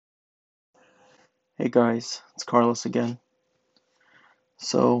Hey guys, it's Carlos again.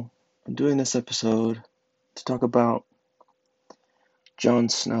 So, I'm doing this episode to talk about Jon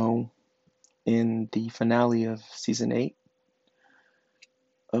Snow in the finale of season 8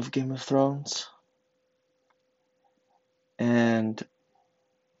 of Game of Thrones and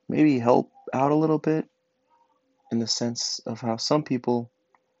maybe help out a little bit in the sense of how some people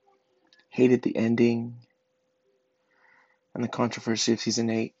hated the ending and the controversy of season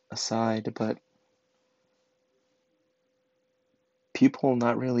 8 aside, but people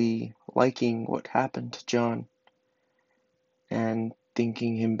not really liking what happened to Jon and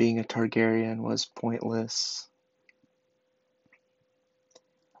thinking him being a Targaryen was pointless.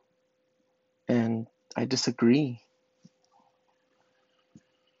 And I disagree.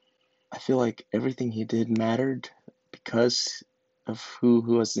 I feel like everything he did mattered because of who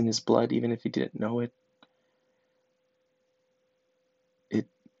was in his blood, even if he didn't know it. It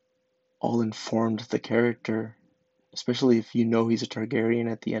all informed the character, especially if you know he's a Targaryen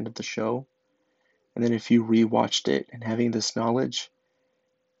at the end of the show. And then if you rewatched it and having this knowledge,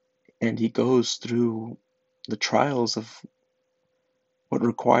 and he goes through the trials of what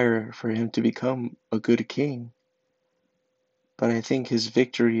require for him to become a good king. But I think his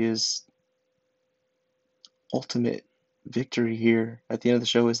victory is ultimate victory here at the end of the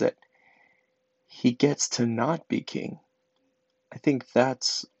show is that he gets to not be king. I think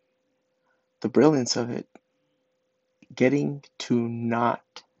that's the brilliance of it, getting to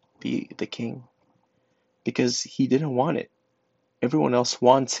not be the king because he didn't want it. Everyone else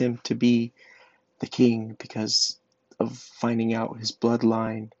wants him to be the king because of finding out his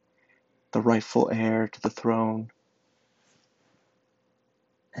bloodline, the rightful heir to the throne.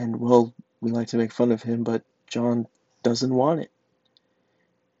 And well, we like to make fun of him, but Jon doesn't want it.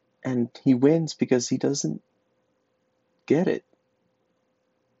 And he wins because he doesn't get it.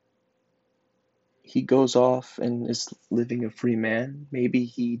 He goes off and is living a free man. Maybe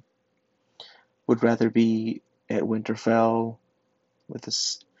he would rather be at Winterfell with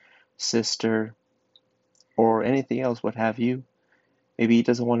his sister or anything else, what have you. Maybe he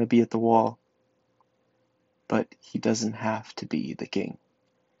doesn't want to be at the wall, but he doesn't have to be the king,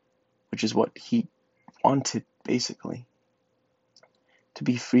 which is what he wanted, basically, to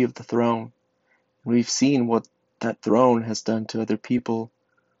be free of the throne. We've seen what that throne has done to other people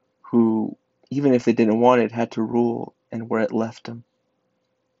who, even if they didn't want it, had to rule and where it left them.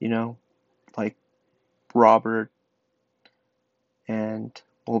 You know, like Robert, and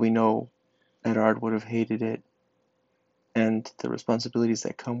well, we know Eddard would have hated it, and the responsibilities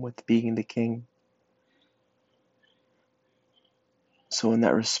that come with being the king. So in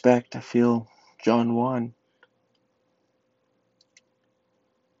that respect, I feel Jon won.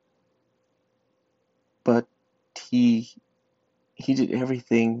 But he he did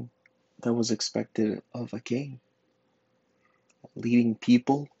everything that was expected of a king. Leading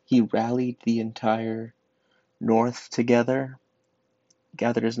people, he rallied the entire North together,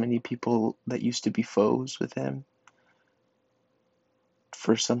 gathered as many people that used to be foes with him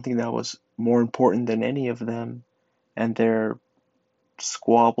for something that was more important than any of them and their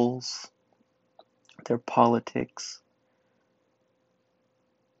squabbles, their politics.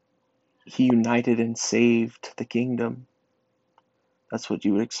 He united and saved the kingdom. That's what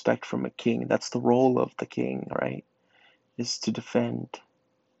you would expect from a king. That's the role of the king, right? Is to defend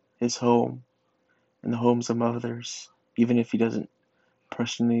his home and the homes of others, even if he doesn't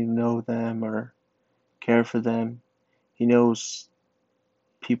personally know them or care for them. He knows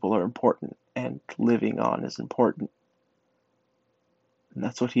people are important and living on is important. And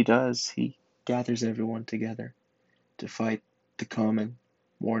that's what he does. He gathers everyone together to fight the common,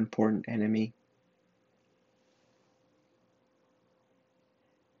 more important enemy.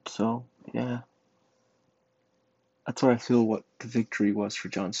 So, yeah, that's what I feel what the victory was for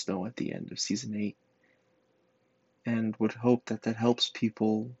Jon Snow at the end of season 8. And would hope that that helps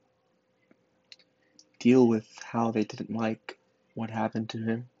people deal with how they didn't like what happened to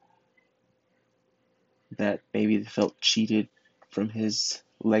him. That maybe they felt cheated from his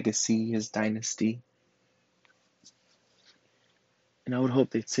legacy, his dynasty. And I would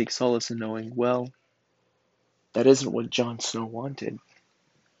hope they'd take solace in knowing, well, that isn't what Jon Snow wanted.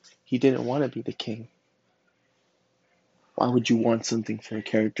 He didn't want to be the king. Why would you want something for a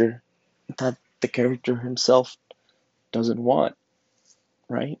character that the character himself doesn't want,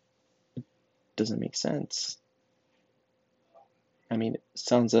 right? It doesn't make sense. I mean,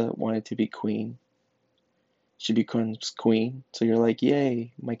 Sansa wanted to be queen. She becomes queen, so you're like,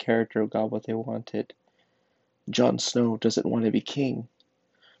 yay, my character got what they wanted. Jon Snow doesn't want to be king,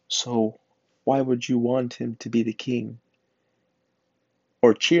 so why would you want him to be the king?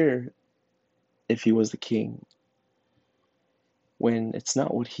 Or cheer if he was the king, when it's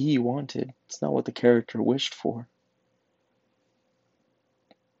not what he wanted, it's not what the character wished for.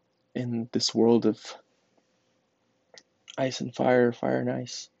 In this world of ice and fire, fire and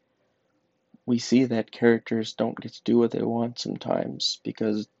ice, we see that characters don't get to do what they want sometimes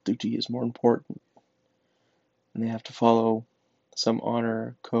because duty is more important, and they have to follow some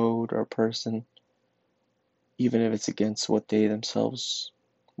honor code or person, even if it's against what they themselves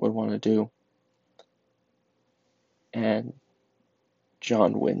would want to do. And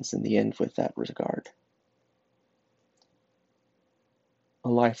Jon wins in the end with that regard. A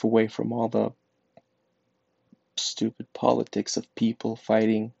life away from all the stupid politics of people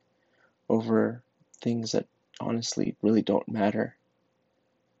fighting over things that honestly really don't matter.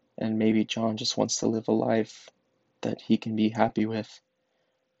 And maybe Jon just wants to live a life that he can be happy with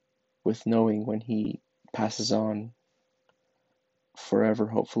knowing when he passes on forever,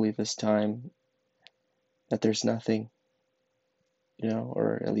 hopefully this time, that there's nothing,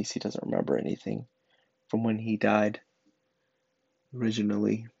 or at least he doesn't remember anything from when he died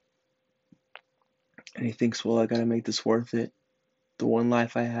originally. And he thinks, well, I gotta make this worth it. The one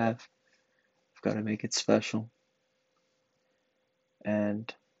life I have, I've gotta make it special.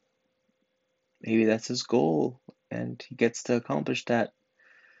 And maybe that's his goal, and he gets to accomplish that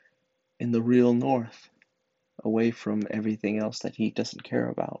in the real North, away from everything else that he doesn't care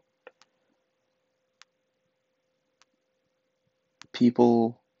about.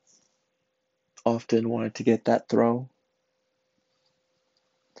 People often wanted to get that throne,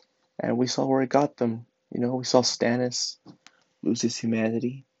 and we saw where it got them. We saw Stannis lose his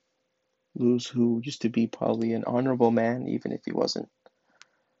humanity, lose who used to be probably an honorable man, even if he wasn't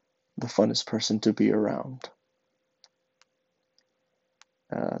the funnest person to be around.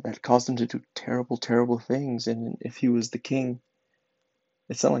 That caused him to do terrible, terrible things, and if he was the king,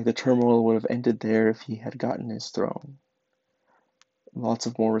 it's not like the turmoil would have ended there if he had gotten his throne. Lots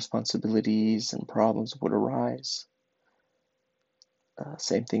of more responsibilities and problems would arise.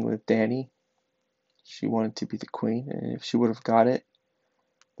 Same thing with Dany. She wanted to be the queen, and if she would have got it,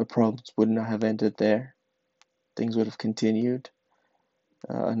 the problems would not have ended there. Things would have continued.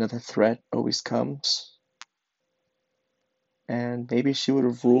 Another threat always comes, and maybe she would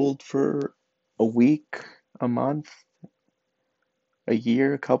have ruled for a week, a month, a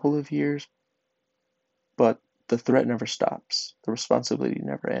year, a couple of years, but the threat never stops. The responsibility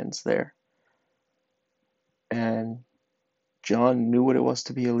never ends there. And Jon knew what it was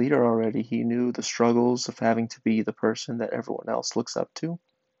to be a leader already. He knew the struggles of having to be the person that everyone else looks up to.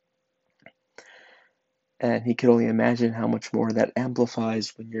 And he could only imagine how much more that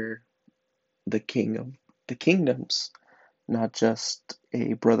amplifies when you're the king of the kingdoms, not just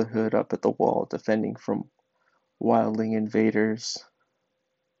a brotherhood up at the wall defending from wildling invaders.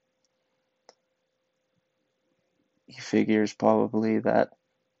 He figures probably that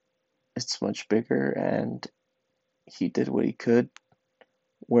it's much bigger, and he did what he could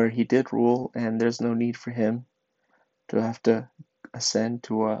where he did rule, and there's no need for him to have to ascend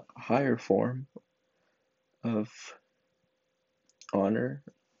to a higher form of honor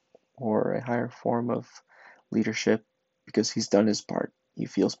or a higher form of leadership because he's done his part. He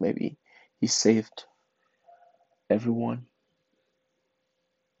feels maybe he saved everyone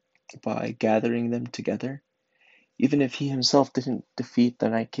by gathering them together. Even if he himself didn't defeat the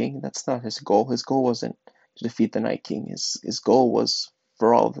Night King, that's not his goal. His goal wasn't to defeat the Night King. His goal was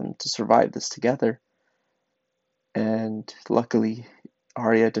for all of them to survive this together. And luckily,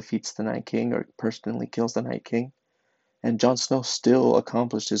 Arya defeats the Night King or personally kills the Night King. And Jon Snow still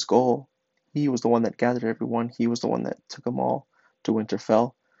accomplished his goal. He was the one that gathered everyone. He was the one that took them all to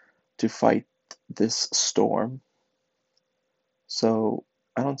Winterfell to fight this storm. So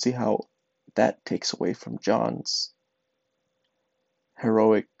I don't see how that takes away from Jon's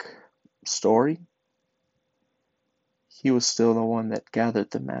heroic story. He was still the one that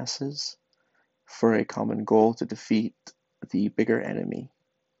gathered the masses for a common goal to defeat the bigger enemy.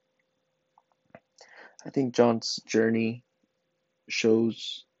 I think Jon's journey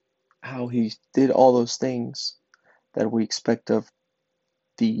shows how he did all those things that we expect of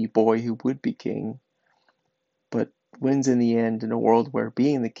the boy who would be king, but wins in the end in a world where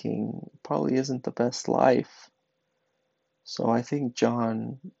being the king probably isn't the best life. So I think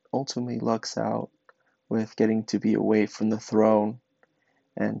Jon ultimately lucks out with getting to be away from the throne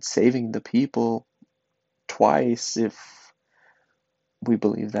and saving the people twice if we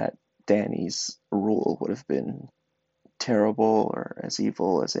believe that Dany's rule would have been terrible or as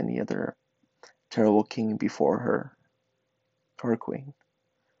evil as any other terrible king before her or queen.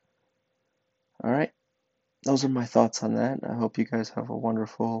 All right, those are my thoughts on that. I hope you guys have a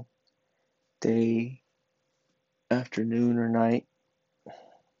wonderful day, afternoon, or night.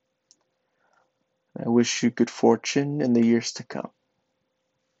 I wish you good fortune in the years to come.